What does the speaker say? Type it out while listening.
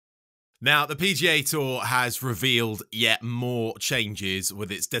Now, the PGA Tour has revealed yet more changes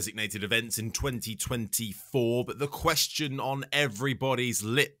with its designated events in 2024, but the question on everybody's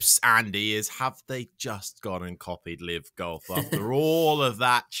lips, Andy, is have they just gone and copied LIV Golf after all of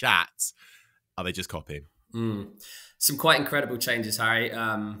that chat? Are they just copying? Some quite incredible changes, Harry,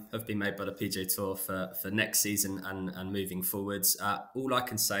 have been made by the PGA Tour for next season and moving forwards. All I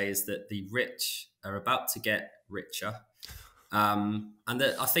can say is that the rich are about to get richer. And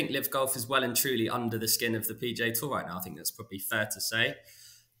that I think LIV Golf is well and truly under the skin of the PGA Tour right now. I think that's probably fair to say.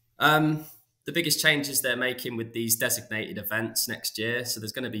 The biggest changes they're making with these designated events next year, so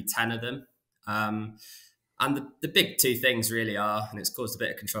there's going to be 10 of them. And the big two things really are, and it's caused a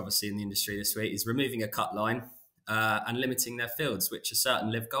bit of controversy in the industry this week, is removing a cut line and limiting their fields, which a certain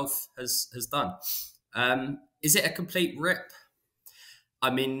LIV Golf has done. Is it a complete rip? I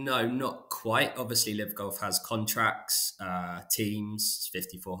mean, no, not quite. Obviously, LIV Golf has contracts, teams,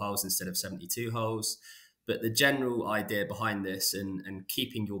 54 holes instead of 72 holes. But the general idea behind this and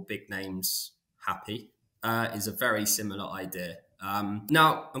keeping your big names happy is a very similar idea.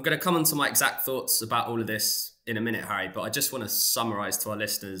 Now, I'm going to come on to my exact thoughts about all of this in a minute, Harry, but I just want to summarise to our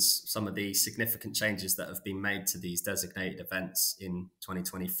listeners some of the significant changes that have been made to these designated events in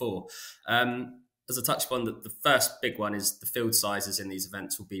 2024. As I touched upon, the first big one is the field sizes in these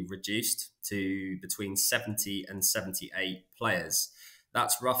events will be reduced to between 70 and 78 players.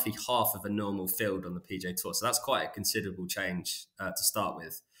 That's roughly half of a normal field on the PGA Tour. So that's quite a considerable change to start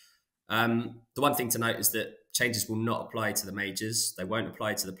with. The one thing to note is that changes will not apply to the majors. They won't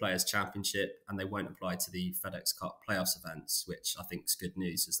apply to the Players' Championship, and they won't apply to the FedEx Cup playoffs events, which I think is good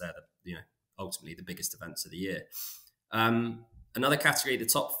news, as they're ultimately the biggest events of the year. Another category, the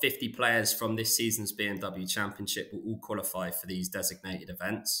top 50 players from this season's BMW Championship will all qualify for these designated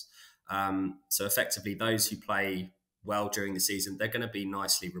events. So effectively, those who play well during the season, they're going to be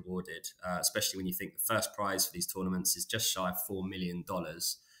nicely rewarded, especially when you think the first prize for these tournaments is just shy of $4 million,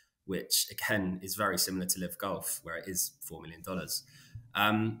 which again is very similar to LIV Golf, where it is $4 million.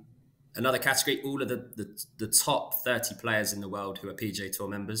 Another category, all of the top 30 players in the world who are PGA Tour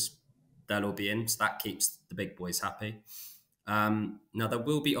members, they'll all be in. So that keeps the big boys happy. Now, there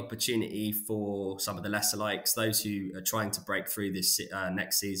will be opportunity for some of the lesser likes, those who are trying to break through this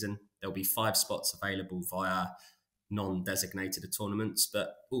next season. There'll be 5 spots available via non-designated tournaments.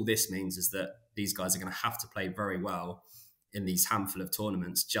 But all this means is that these guys are going to have to play very well in these handful of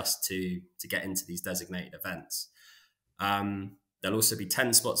tournaments just to get into these designated events. There'll also be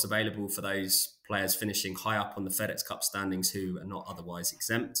 10 spots available for those players finishing high up on the FedEx Cup standings who are not otherwise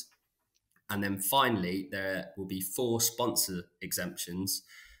exempt. And then finally, there will be 4 sponsor exemptions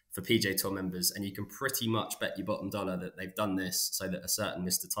for PGA Tour members. And you can pretty much bet your bottom dollar that they've done this so that a certain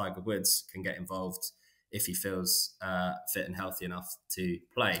Mr. Tiger Woods can get involved if he feels fit and healthy enough to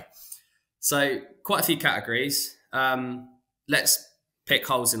play. So quite a few categories. Let's pick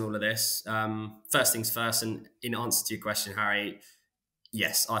holes in all of this. First things first, and in answer to your question, Harry,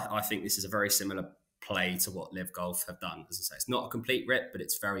 yes, I think this is a very similar play to what LIV Golf have done. As I say, it's not a complete rip, but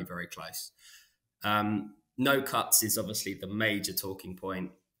it's very, very close. No cuts is obviously the major talking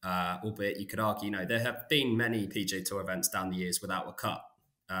point, albeit you could argue, there have been many PGA Tour events down the years without a cut,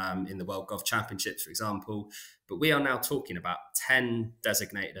 in the World Golf Championships, for example. But we are now talking about 10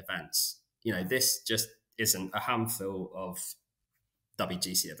 designated events. This just isn't a handful of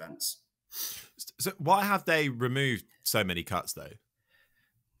WGC events. So why have they removed so many cuts, though?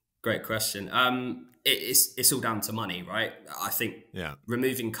 Great question. It's all down to money, right? I think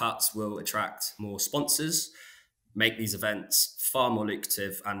removing cuts will attract more sponsors, make these events far more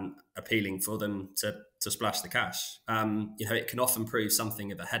lucrative and appealing for them to splash the cash. It can often prove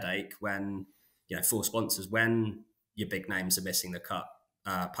something of a headache when, for sponsors, when your big names are missing the cut,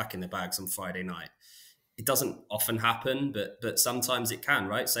 packing the bags on Friday night. It doesn't often happen, but sometimes it can,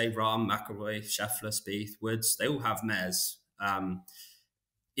 right? Say Rahm, McIlroy, Scheffler, Spieth, Woods, they all have mares.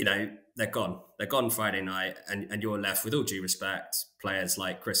 They're gone. They're gone Friday night, and you're left, with all due respect, players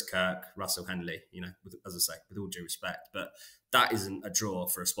like Chris Kirk, Russell Henley, as I say, with all due respect. But that isn't a draw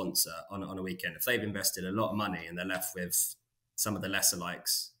for a sponsor on a weekend. If they've invested a lot of money and they're left with some of the lesser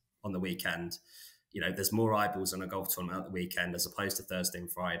likes on the weekend, there's more eyeballs on a golf tournament at the weekend as opposed to Thursday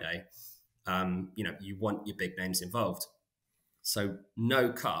and Friday. You want your big names involved. So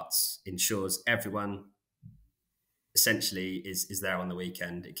no cuts ensures everyone essentially is there on the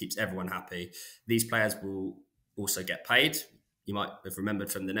weekend. It keeps everyone happy. These players will also get paid. You might have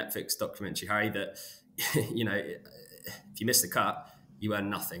remembered from the Netflix documentary, Harry, that if you miss the cut, you earn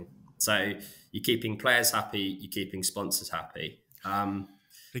nothing. So you're keeping players happy, you're keeping sponsors happy.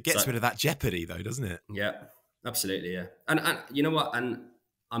 It gets rid of that jeopardy, though, doesn't it? Yeah, absolutely. Yeah, and you know what? And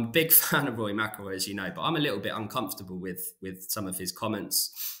I'm a big fan of Rory McIlroy, as you know, but I'm a little bit uncomfortable with some of his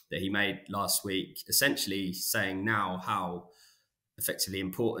comments that he made last week, essentially saying now how effectively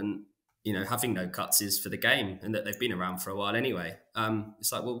important, you know, having no cuts is for the game, and that they've been around for a while anyway.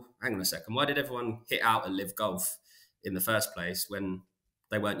 It's like, well, hang on a second. Why did everyone hit out at LIV Golf in the first place when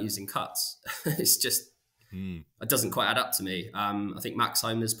they weren't using cuts? It's just, it doesn't quite add up to me. I think Max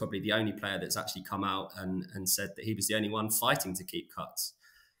Homer's probably the only player that's actually come out and said that he was the only one fighting to keep cuts.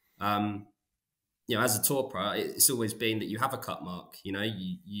 You know, as a tour pro, it's always been that you have a cut mark. You know,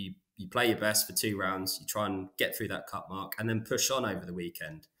 you play your best for 2 rounds, you try and get through that cut mark, and then push on over the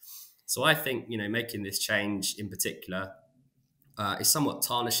weekend. So I think, you know, making this change in particular, it somewhat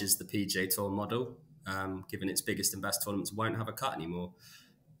tarnishes the PGA Tour model, given its biggest and best tournaments won't have a cut anymore.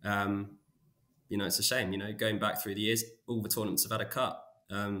 You know, it's a shame. You know, going back through the years, all the tournaments have had a cut.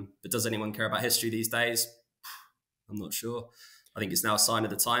 But does anyone care about history these days? I'm not sure. I think it's now a sign of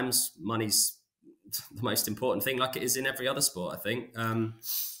the times. Money's the most important thing, like it is in every other sport, I think. And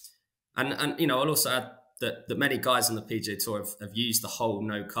you know, I'll also add that many guys on the PGA Tour have used the whole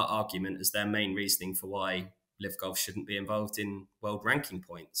no cut argument as their main reasoning for why LIV Golf shouldn't be involved in world ranking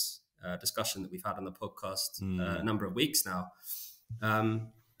points. Discussion that we've had on the podcast a number of weeks now.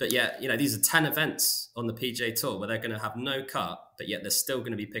 But yeah, you know, these are 10 events on the PGA Tour where they're going to have no cut, but yet they're still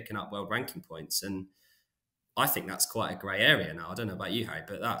going to be picking up world ranking points. And I think that's quite a grey area now. I don't know about you, Harry,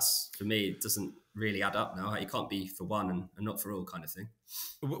 but that's, for me, it doesn't really add up now. You can't be for one and not for all, kind of thing.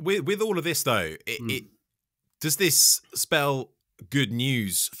 With all of this, though, does this spell good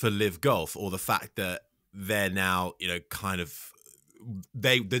news for LIV Golf, or the fact that they're now, you know, kind of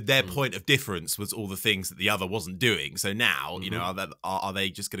their point of difference was all the things that the other wasn't doing? So now, you know, are they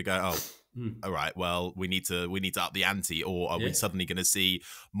just going to go, all right, well, we need to up the ante, or are we suddenly going to see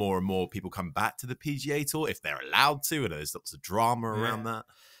more and more people come back to the PGA Tour if they're allowed to, and there's lots of drama around that?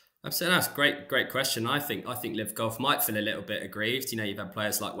 Absolutely, that's a great question. I think LIV Golf might feel a little bit aggrieved. You know, you've had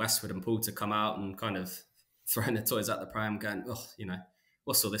players like Westwood and Poulter come out and kind of throwing their toys at the pram, going, "Oh, you know,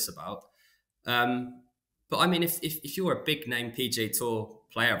 what's all this about?" But I mean, if you're a big name PGA Tour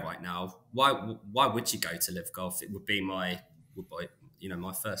player right now, why would you go to LIV Golf? It would be my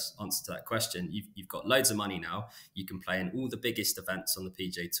first answer to that question. You've got loads of money now. You can play in all the biggest events on the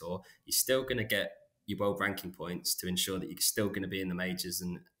PGA Tour. You're still going to get your world ranking points to ensure that you're still going to be in the majors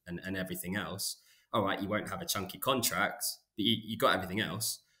and everything else. All right, you won't have a chunky contract, but you got everything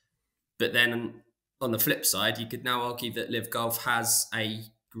else. But then on the flip side, you could now argue that LIV Golf has a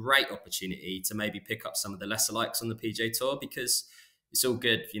great opportunity to maybe pick up some of the lesser likes on the PGA Tour, because it's all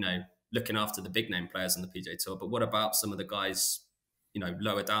good, you know, looking after the big name players on the PGA Tour. But what about some of the guys, you know,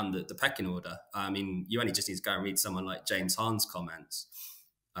 lower down the pecking order? I mean, you only just need to go and read someone like James Hahn's comments.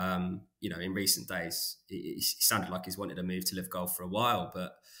 You know, in recent days, he sounded like he's wanted to move to LIV Golf for a while,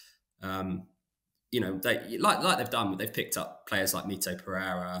 but you know, they like they've done. They've picked up players like Mito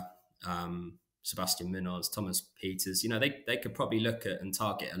Pereira, Sebastian Munoz, Thomas Peters. You know, they could probably look at and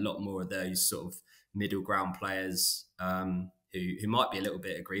target a lot more of those sort of middle ground players who might be a little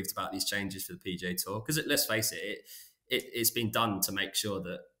bit aggrieved about these changes for the PGA Tour. Because let's face it's been done to make sure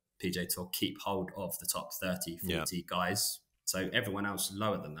that PGA Tour keep hold of the top 30, 40 guys. So everyone else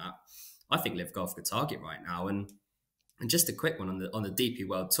lower than that, I think LIV Golf could target right now. And just a quick one on the DP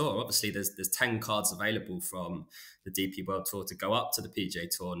World Tour. Obviously, there's 10 cards available from the DP World Tour to go up to the PGA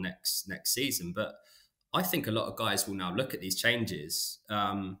Tour next season. But I think a lot of guys will now look at these changes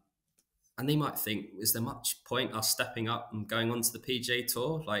and they might think, is there much point us stepping up and going on to the PGA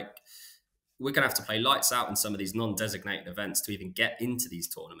Tour? Like, we're going to have to play lights out in some of these non-designated events to even get into these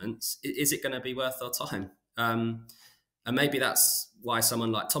tournaments. Is it going to be worth our time? And maybe that's why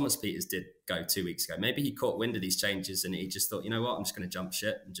someone like Thomas Peters did go 2 weeks ago. Maybe he caught wind of these changes and he just thought, you know what, I'm just going to jump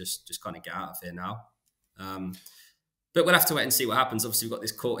ship and just kind of get out of here now. But we'll have to wait and see what happens. Obviously, we've got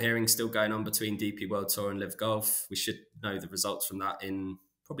this court hearing still going on between DP World Tour and LIV Golf. We should know the results from that in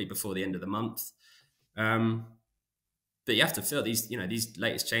probably before the end of the month. But you have to feel these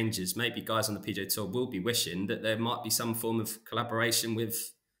latest changes, maybe guys on the PGA Tour will be wishing that there might be some form of collaboration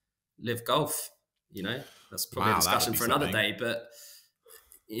with LIV Golf. You know, that's probably a discussion for another day. But,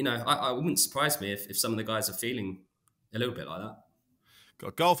 you know, I wouldn't surprise me if some of the guys are feeling a little bit like that.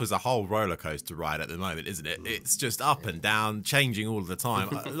 God, golf is a whole roller coaster ride at the moment, isn't it? It's just up and down, changing all the time.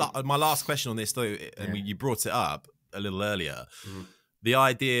 My last question on this, though, and you brought it up a little earlier, the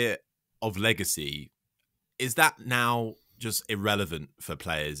idea of legacy, is that now just irrelevant for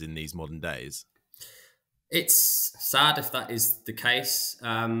players in these modern days? It's sad if that is the case.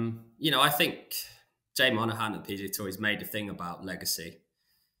 You know, I think Jay Monahan at PGA Tour has made a thing about legacy,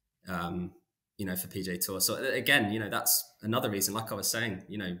 you know, for PGA Tour. So again, you know, that's another reason, like I was saying,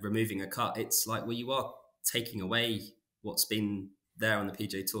 you know, removing a cut, it's like, well, you are taking away what's been there on the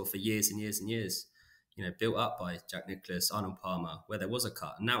PGA Tour for years and years and years, you know, built up by Jack Nicklaus, Arnold Palmer, where there was a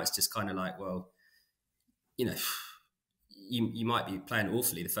cut. And now it's just kind of like, well, you know, you might be playing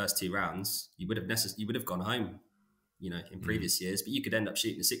awfully the first 2 rounds. You would have gone home, you know, in previous years, but you could end up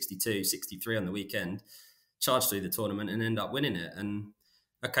shooting a 62, 63 on the weekend, charge through the tournament and end up winning it. And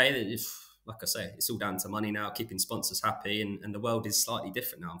okay, if, like I say, it's all down to money now, keeping sponsors happy, and the world is slightly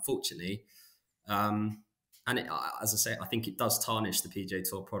different now, unfortunately. And it, as I say, I think it does tarnish the PGA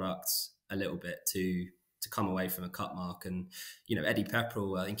Tour products a little bit to come away from a cut mark. And, you know, Eddie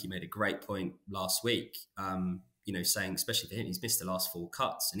Pepperell, I think he made a great point last week, you know, saying, especially for him, he's missed the last 4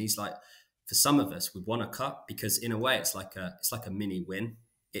 cuts. And he's like, for some of us, we want a cut because in a way it's like a mini win.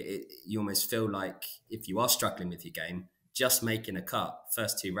 You almost feel like if you are struggling with your game, just making a cut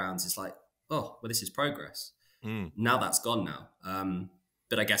first 2 rounds is like, oh, well, this is progress. Now that's gone now.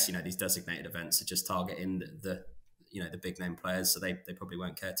 But I guess, you know, these designated events are just targeting the you know, the big name players, so they probably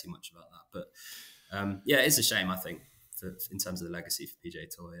won't care too much about that. But yeah, it's a shame, I think, in terms of the legacy for PGA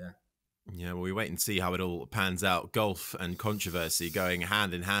Tour. Yeah, well, we wait and see how it all pans out. Golf and controversy going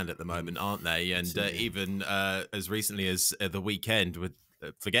hand in hand at the moment, aren't they? And even as recently as the weekend, with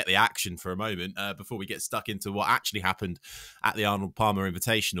forget the action for a moment before we get stuck into what actually happened at the Arnold Palmer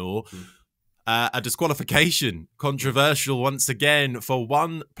Invitational. A disqualification, controversial once again for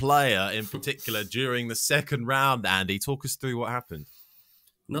one player in particular during the second round. Andy, talk us through what happened.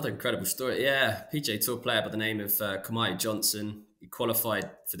 Another incredible story. Yeah, PGA Tour player by the name of Kamai Johnson. He qualified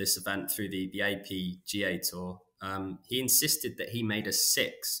for this event through the PGA Tour. He insisted that he made a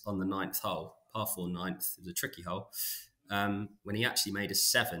 6 on the 9th hole, par 4 9th. It was a tricky hole, when he actually made a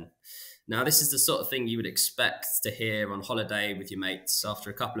 7. Now, this is the sort of thing you would expect to hear on holiday with your mates after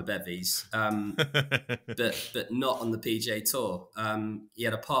a couple of bevies, but not on the PGA Tour. He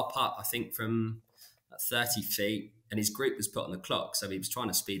had a par putt, I think, from 30 feet, and his group was put on the clock, so he was trying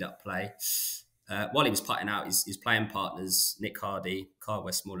to speed up play. While he was putting out, his playing partners, Nick Hardy, Kyle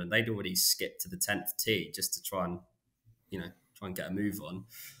Westmoreland, they'd already skipped to the 10th tee just to try and get a move on.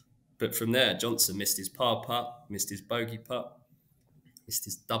 But from there, Johnson missed his par putt, missed his bogey putt, missed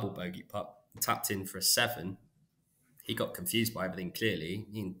his double bogey putt, tapped in for a 7. He got confused by everything, clearly.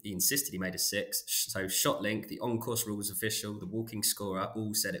 He insisted he made a 6. So ShotLink, the on-course rules official, the walking scorer,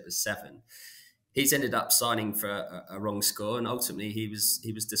 all said it was 7. He's ended up signing for a wrong score, and ultimately he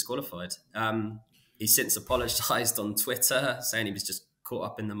was disqualified. He's since apologised on Twitter, saying he was just caught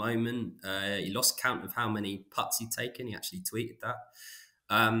up in the moment. He lost count of how many putts he'd taken. He actually tweeted that.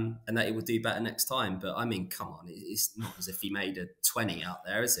 And that he will do better next time. But I mean, come on, it's not as if he made a 20 out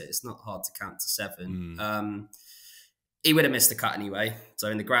there, is it? It's not hard to count to 7. He would have missed the cut anyway. So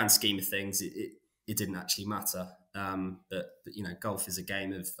in the grand scheme of things, it didn't actually matter. But you know, golf is a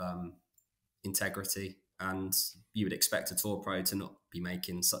game of integrity, and you would expect a tour pro to not be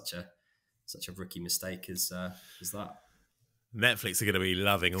making such a rookie mistake as that. Netflix are going to be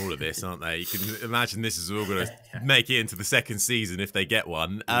loving all of this, aren't they? You can imagine this is all going to make it into the second season if they get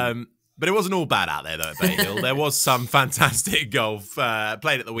one. But it wasn't all bad out there, though, at Bay Hill. There was some fantastic golf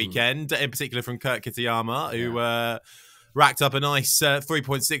played at the weekend, in particular from Kurt Kitayama, who racked up a nice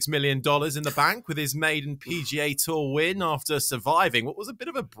 $3.6 million in the bank with his maiden PGA Tour win after surviving what was a bit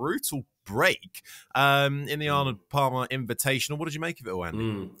of a brutal break in the Arnold Palmer Invitational. What did you make of it,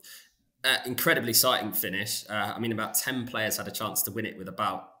 Andy? Incredibly exciting finish. I mean, about 10 players had a chance to win it with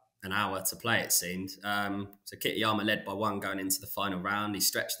about an hour to play, it seemed. So Kitayama led by 1 going into the final round. He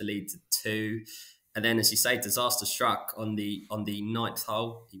stretched the lead to 2. And then, as you say, disaster struck on the 9th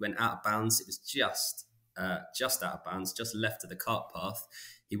hole. He went out of bounds. It was just out of bounds, just left of the cart path.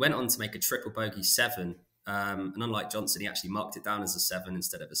 He went on to make a triple bogey 7. And unlike Johnson, he actually marked it down as a 7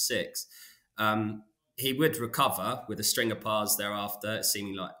 instead of a 6. He would recover with a string of pars thereafter,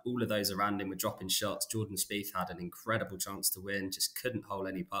 seeming like all of those around him were dropping shots. Jordan Spieth had an incredible chance to win, just couldn't hole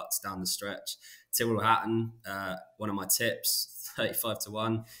any putts down the stretch. Tyrrell Hatton, one of my tips,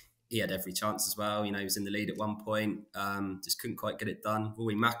 35-1. He had every chance as well. You know, he was in the lead at one point, just couldn't quite get it done.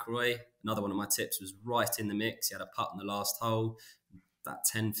 Rory McIlroy, another one of my tips, was right in the mix. He had a putt on the last hole, about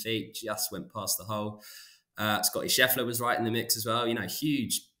 10 feet, just went past the hole. Scotty Scheffler was right in the mix as well. You know,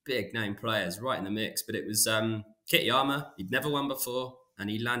 huge, big name players right in the mix, but it was Kitayama. He'd never won before, and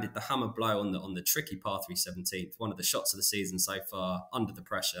he landed the hammer blow on the tricky par 3 17th, one of the shots of the season so far, under the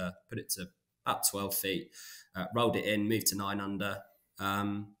pressure, put it to about 12 feet, rolled it in, moved to 9 under.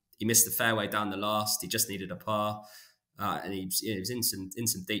 He missed the fairway down the last. He just needed a par, and he was in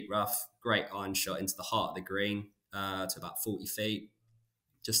some deep rough. Great iron shot into the heart of the green to about 40 feet.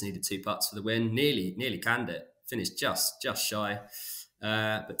 Just needed 2 putts for the win. Nearly canned it. finished just shy,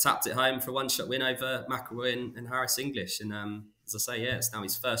 but tapped it home for a one-shot win over McIlroy and Harris English. And as I say, yeah, it's now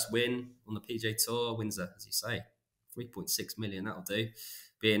his first win on the PGA Tour. Wins as you say, 3.6 million. That'll do.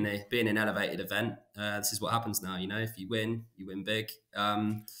 Being an elevated event, this is what happens now. You know, if you win big.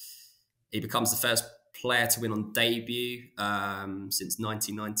 He becomes the first player to win on debut since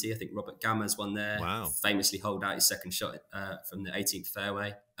 1990. I think Robert Gamma's won there. Wow. Famously holed out his second shot from the 18th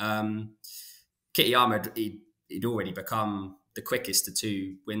fairway. Kitayama, he'd already become the quickest to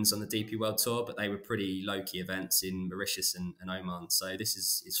 2 wins on the DP World Tour, but they were pretty low-key events in Mauritius and Oman. So this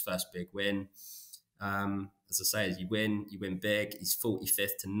is his first big win. As I say, as you win big. He's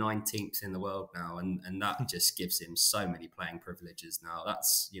 45th to 19th in the world now, and that just gives him so many playing privileges now.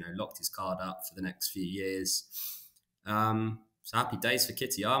 That's, you know, locked his card up for the next few years. So happy days for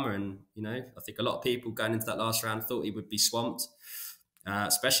Kitayama, and you know, I think a lot of people going into that last round thought he would be swamped,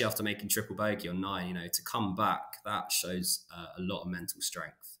 especially after making triple bogey on 9. You know, to come back, that shows a lot of mental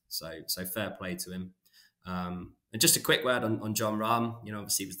strength. So fair play to him. And just a quick word on Jon Rahm. You know,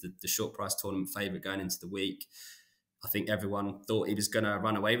 obviously he was the short price tournament favourite going into the week. I think everyone thought he was going to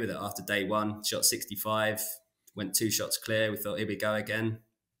run away with it after day 1. Shot 65, went 2 shots clear. We thought, here we go again.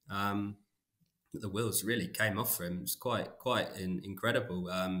 The wheels really came off for him. It was quite incredible.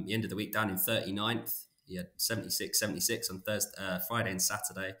 He ended the week down in 39th. He had 76 on Friday and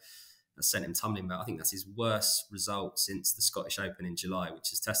Saturday. That sent him tumbling back. I think that's his worst result since the Scottish Open in July,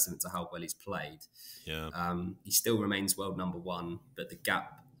 which is testament to how well he's played. Yeah. He still remains world number 1, but the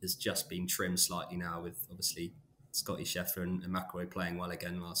gap has just been trimmed slightly now with obviously Scotty Scheffler and McIlroy playing well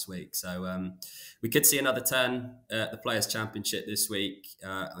again last week. So we could see another turn at the Players' Championship this week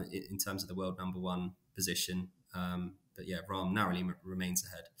in terms of the world number 1 position. But yeah, Rahm narrowly remains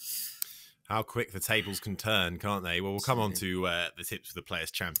ahead. How quick the tables can turn, can't they? Well, we'll come on to the tips for the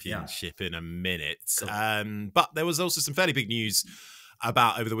Players' Championship in a minute. Cool. But there was also some fairly big news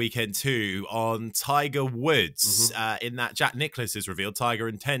about over the weekend too on Tiger Woods. In that Jack Nicklaus has revealed Tiger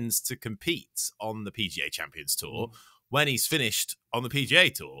intends to compete on the PGA Champions Tour when he's finished on the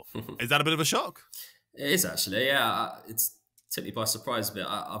PGA Tour. Is that a bit of a shock? It is actually, yeah. It's took me by surprise a bit.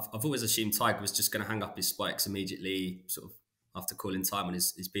 I've always assumed Tiger was just going to hang up his spikes immediately, sort of after calling time on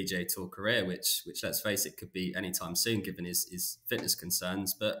his PGA Tour career, which let's face it, could be anytime soon given his fitness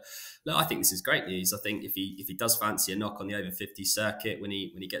concerns. But look, I think this is great news. I think if he does fancy a knock on the over 50 circuit when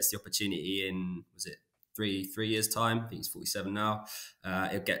he gets the opportunity in, was it three years time? I think he's 47 now.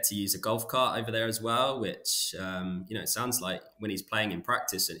 He'll get to use a golf cart over there as well, which you know, it sounds like when he's playing in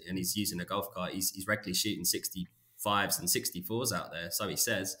practice and he's using a golf cart, he's regularly shooting 65s and 64s out there, so he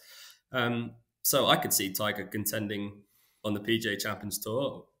says. So I could see Tiger contending on the PGA Champions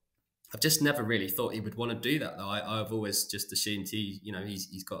Tour. I've just never really thought he would want to do that though. I've always just assumed he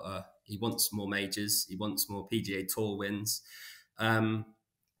wants more majors, he wants more PGA Tour wins. And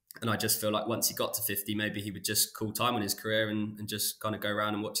I just feel like once he got to 50, maybe he would just call time on his career and just kind of go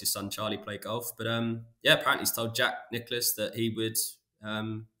around and watch his son Charlie play golf. But yeah, apparently he's told Jack Nicklaus that he would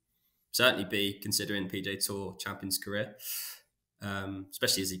certainly be considering PGA Tour Champions career.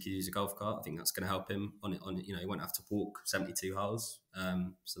 Especially as he could use a golf cart. I think that's going to help him on you know, he won't have to walk 72 holes,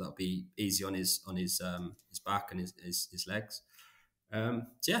 so that'll be easy on his back and his legs. So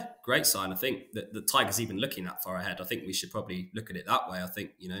yeah, great sign. I think that the Tiger's even looking that far ahead. I think we should probably look at it that way. I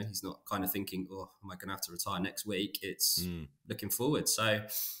think, you know, he's not kind of thinking, oh, am I going to have to retire next week? It's looking forward. So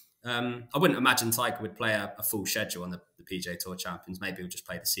I wouldn't imagine Tiger would play a full schedule on the PGA Tour Champions. Maybe he'll just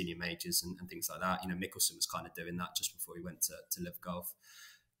play the senior majors and things like that. You know, Mickelson was kind of doing that just before he went to LIV Golf.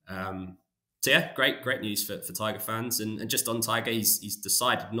 So yeah, great news for Tiger fans. And just on Tiger, he's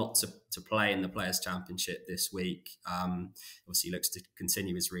decided not to play in the Players' Championship this week. Obviously, he looks to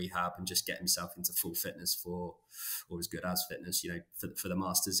continue his rehab and just get himself into full fitness or as good as fitness, you know, for the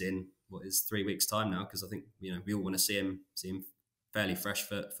Masters in what is 3 weeks' time now. Because I think, you know, we all want to see him fairly fresh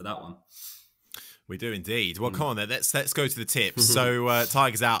for that one. We do indeed. Well, come on then. Let's go to the tips. So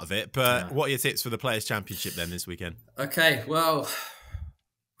Tiger's out of it, but what are your tips for the Players' Championship then this weekend? Okay, well,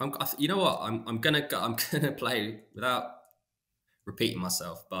 you know what? I'm gonna play without repeating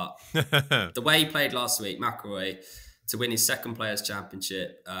myself, but the way he played last week, McIlroy, to win his second Players'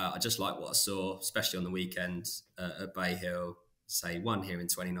 Championship, I just like what I saw, especially on the weekend at Bay Hill. Say won here in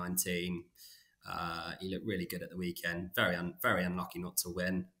 2019. He looked really good at the weekend. Very unlucky not to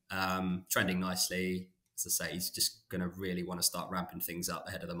win. Trending nicely. As I say, he's just going to really want to start ramping things up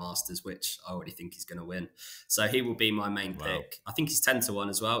ahead of the Masters, which I already think he's going to win. So he will be my main pick. I think he's 10-1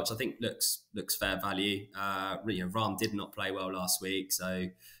 as well, which I think looks fair value. You know, Rahm did not play well last week, so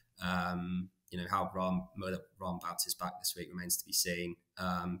whether Rahm bounces back this week remains to be seen.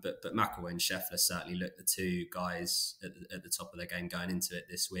 But McIlroy and Scheffler certainly look the two guys at the top of their game going into it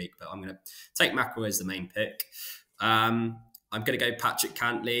this week. But I'm going to take McIlroy as the main pick. I'm going to go Patrick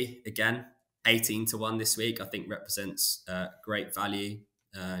Cantlay again, 18-1 this week. I think represents great value.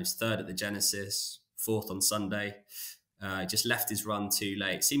 He's third at the Genesis, fourth on Sunday. Just left his run too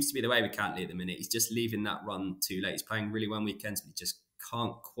late. Seems to be the way with Cantlay at the minute. He's just leaving that run too late. He's playing really well on weekends, but he just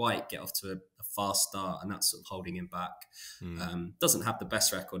can't quite get off to a fast start, and that's sort of holding him back. Doesn't have the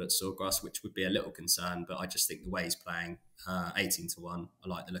best record at Sawgrass, which would be a little concern, but I just think the way he's playing, 18-1, I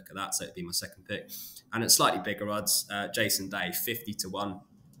like the look of that, so it'd be my second pick. And at slightly bigger odds, Jason Day, 50-1.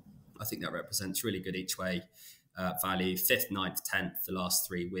 I think that represents really good each way value. 5th, 9th, 10th the last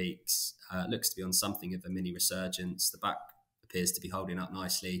 3 weeks. Looks to be on something of a mini resurgence. The back appears to be holding up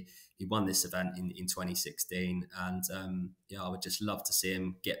nicely. He won this event in 2016, and I would just love to see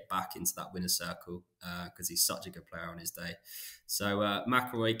him get back into that winner's circle because he's such a good player on his day. So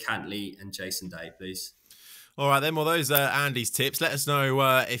McIlroy, Cantlay, and Jason Day, please. All right, then. Well, those are Andy's tips. Let us know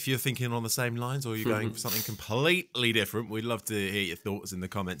if you're thinking on the same lines or you're going for something completely different. We'd love to hear your thoughts in the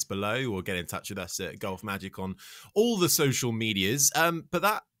comments below, or get in touch with us at GolfMagic on all the social medias.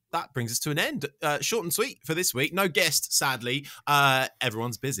 But that brings us to an end. Short and sweet for this week. No guest, sadly.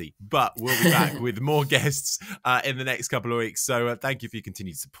 Everyone's busy, but we'll be back with more guests in the next couple of weeks. So thank you for your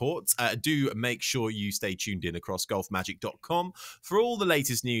continued support. Do make sure you stay tuned in across golfmagic.com for all the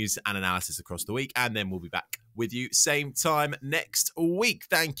latest news and analysis across the week. And then we'll be back with you same time next week.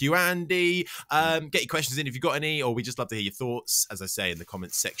 Thank you, Andy. Get your questions in if you've got any, or we just love to hear your thoughts, as I say, in the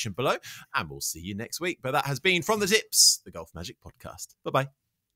comments section below. And we'll see you next week. But that has been From the Tips, the Golf Magic podcast. Bye-bye.